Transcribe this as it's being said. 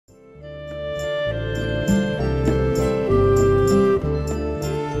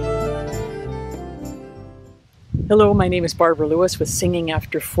Hello, my name is Barbara Lewis with Singing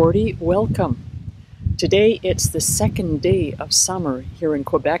After 40. Welcome. Today it's the second day of summer here in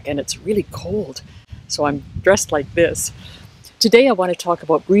Quebec and it's really cold, so I'm dressed like this. Today I want to talk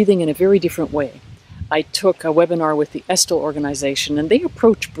about breathing in a very different way. I took a webinar with the Estel organization and they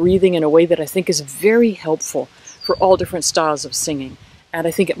approach breathing in a way that I think is very helpful for all different styles of singing, and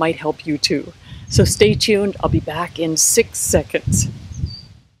I think it might help you too. So stay tuned, I'll be back in 6 seconds.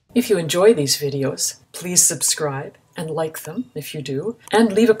 If you enjoy these videos, please subscribe and like them if you do,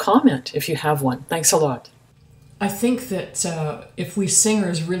 and leave a comment if you have one. Thanks a lot. I think that if we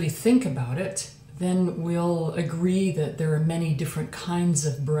singers really think about it, then we'll agree that there are many different kinds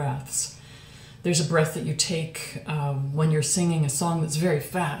of breaths. There's a breath that you take when you're singing a song that's very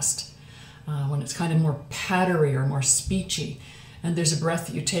fast, when it's kind of more pattery or more speechy. And there's a breath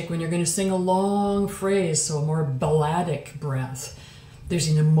that you take when you're going to sing a long phrase, so a more balladic breath. There's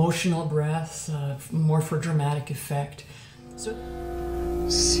an emotional breath, more for dramatic effect. So,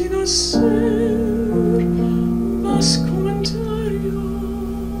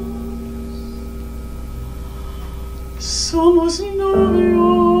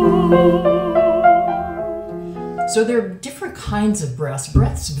 so there are different kinds of breaths.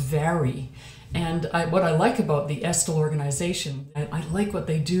 Breaths vary. And what I like about the Estel organization, I like what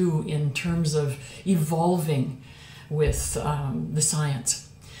they do in terms of evolving with the science.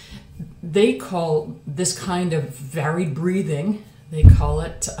 They call this kind of varied breathing, they call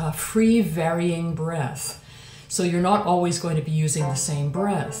it a free varying breath. So you're not always going to be using the same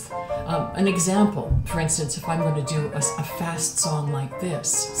breath. An example, for instance, if I'm going to do a fast song like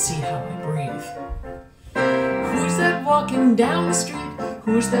this, see how I breathe. Who's that walking down the street?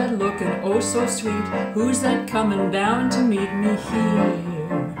 Who's that looking oh so sweet? Who's that coming down to meet me here?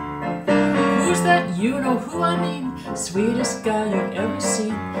 Who's that, you know who I mean? Sweetest guy you've ever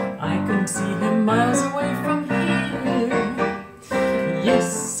seen. I can see him miles away from here.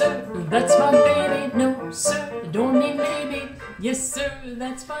 Yes, sir, that's my baby. No, sir, don't need maybe. Yes, sir,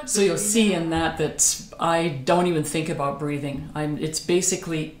 that's my baby. So you'll see in that I don't even think about breathing. It's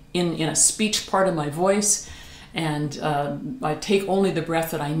basically in a speech part of my voice, and I take only the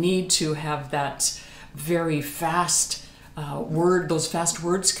breath that I need to have that very fast those fast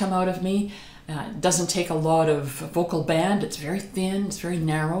words come out of me. It doesn't take a lot of vocal band, it's very thin, it's very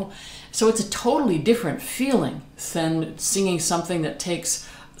narrow. So it's a totally different feeling than singing something that takes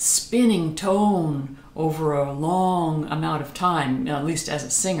spinning tone over a long amount of time, at least as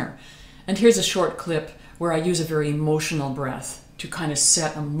a singer. And here's a short clip where I use a very emotional breath to kind of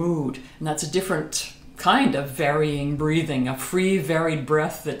set a mood. And that's a different kind of varying breathing, a free, varied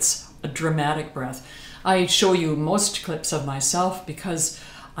breath that's a dramatic breath. I show you most clips of myself because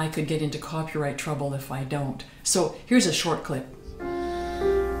I could get into copyright trouble if I don't. So here's a short clip.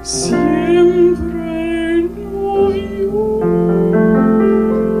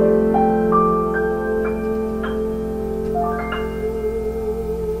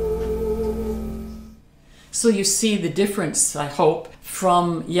 So you see the difference, I hope,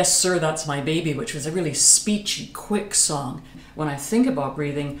 from Yes Sir, That's My Baby, which was a really speechy, quick song. When I think about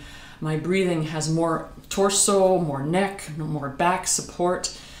breathing, my breathing has more torso, more neck, more back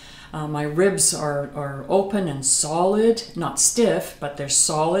support. My ribs are open and solid, not stiff, but they're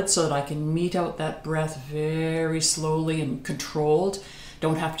solid so that I can mete out that breath very slowly and controlled.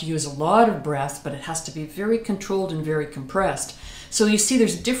 Don't have to use a lot of breath, but it has to be very controlled and very compressed. So you see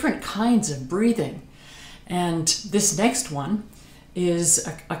there's different kinds of breathing. And this next one is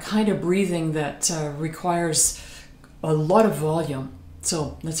a kind of breathing that requires a lot of volume.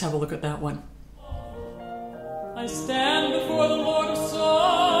 So let's have a look at that one. I stand before the Lord of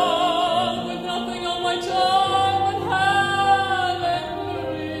song with nothing on my tongue but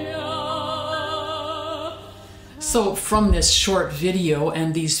hallelujah. So from this short video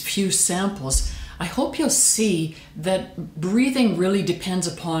and these few samples, I hope you'll see that breathing really depends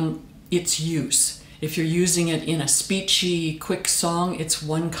upon its use. If you're using it in a speechy, quick song, it's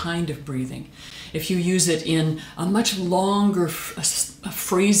one kind of breathing. If you use it in a much longer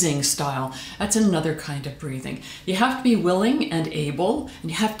phrasing style, that's another kind of breathing. You have to be willing and able,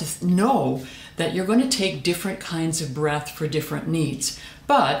 and you have to know that you're going to take different kinds of breath for different needs.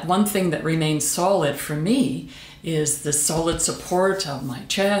 But one thing that remains solid for me is the solid support of my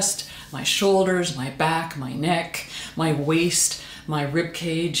chest, my shoulders, my back, my neck, my waist. My rib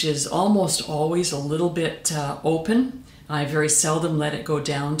cage is almost always a little bit open. I very seldom let it go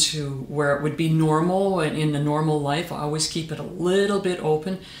down to where it would be normal in the normal life. I always keep it a little bit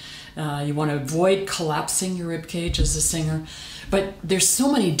open. You want to avoid collapsing your rib cage as a singer. But there's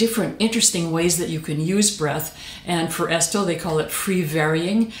so many different interesting ways that you can use breath. And for Esto, they call it free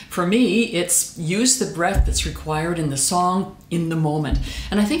varying. For me, it's use the breath that's required in the song in the moment.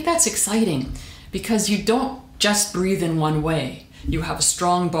 And I think that's exciting because you don't just breathe in one way. You have a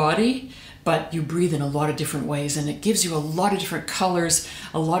strong body, but you breathe in a lot of different ways, and it gives you a lot of different colors,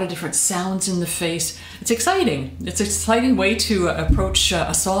 a lot of different sounds in the face. It's exciting. It's an exciting way to approach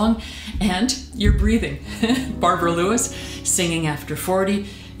a song, and you're breathing. Barbara Lewis, Singing After 40.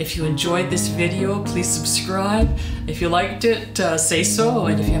 If you enjoyed this video, please subscribe. If you liked it, say so,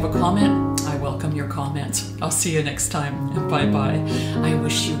 and if you have a comment, I welcome your comments. I'll see you next time, and bye-bye. I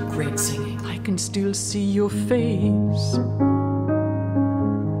wish you great singing. I can still see your face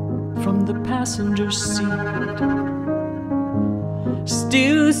from the passenger seat.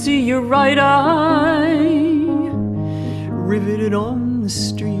 Still see your right eye riveted on the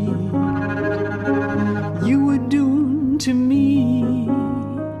street. You were doing to me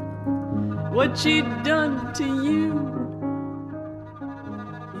what she'd done to you.